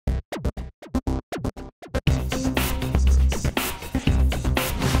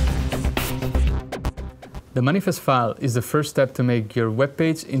The manifest file is the first step to make your web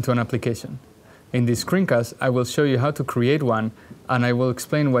page into an application. In this screencast, I will show you how to create one, and I will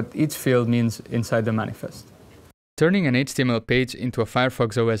explain what each field means inside the manifest. Turning an HTML page into a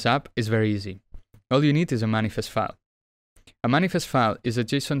Firefox OS app is very easy. All you need is a manifest file. A manifest file is a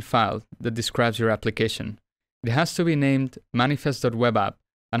JSON file that describes your application. It has to be named manifest.webapp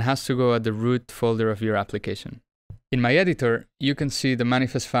and has to go at the root folder of your application. In my editor, you can see the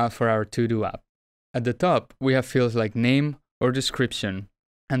manifest file for our to-do app. At the top, we have fields like name or description,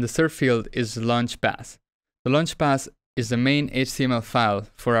 and the third field is launch path. The launch path is the main HTML file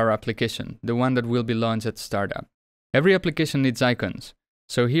for our application, the one that will be launched at startup. Every application needs icons,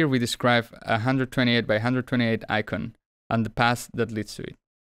 so here we describe a 128 by 128 icon and the path that leads to it.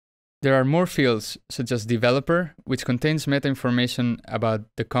 There are more fields, such as developer, which contains meta information about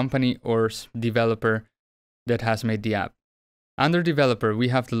the company or developer that has made the app. Under developer, we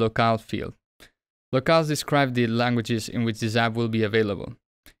have the locale field. Locales describe the languages in which this app will be available.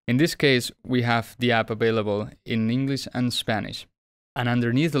 In this case, we have the app available in English and Spanish. And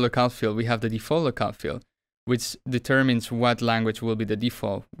underneath the locale field, we have the default locale field, which determines what language will be the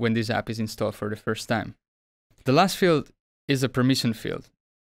default when this app is installed for the first time. The last field is a permission field.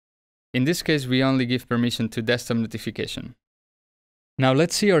 In this case, we only give permission to desktop notification. Now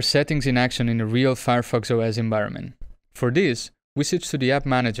let's see our settings in action in a real Firefox OS environment. For this, we switch to the App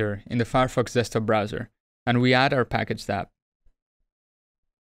Manager in the Firefox desktop browser, and we add our packaged app.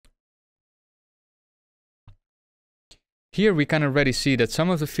 Here we can already see that some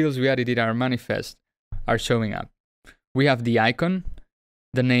of the fields we added in our manifest are showing up. We have the icon,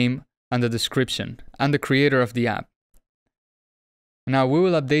 the name, and the description, and the creator of the app. Now we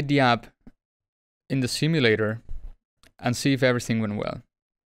will update the app in the simulator and see if everything went well.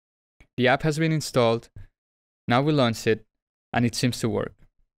 The app has been installed, now we launch it, and it seems to work.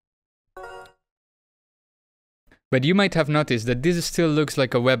 But you might have noticed that this still looks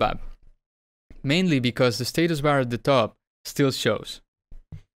like a web app, mainly because the status bar at the top still shows.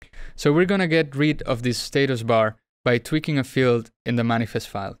 So we're gonna get rid of this status bar by tweaking a field in the manifest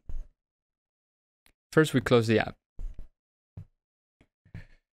file. First, we close the app.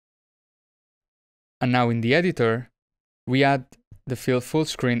 And now in the editor, we add the field full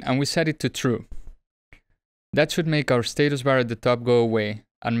screen and we set it to true. That should make our status bar at the top go away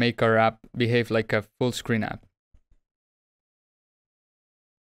and make our app behave like a full screen app.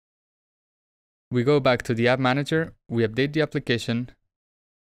 We go back to the App Manager, we update the application,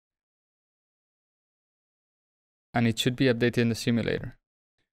 and it should be updated in the simulator.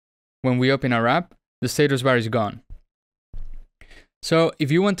 When we open our app, the status bar is gone. So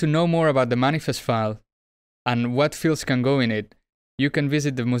if you want to know more about the manifest file and what fields can go in it, you can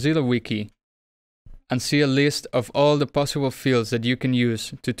visit the Mozilla Wiki and see a list of all the possible fields that you can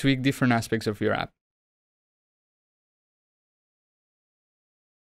use to tweak different aspects of your app.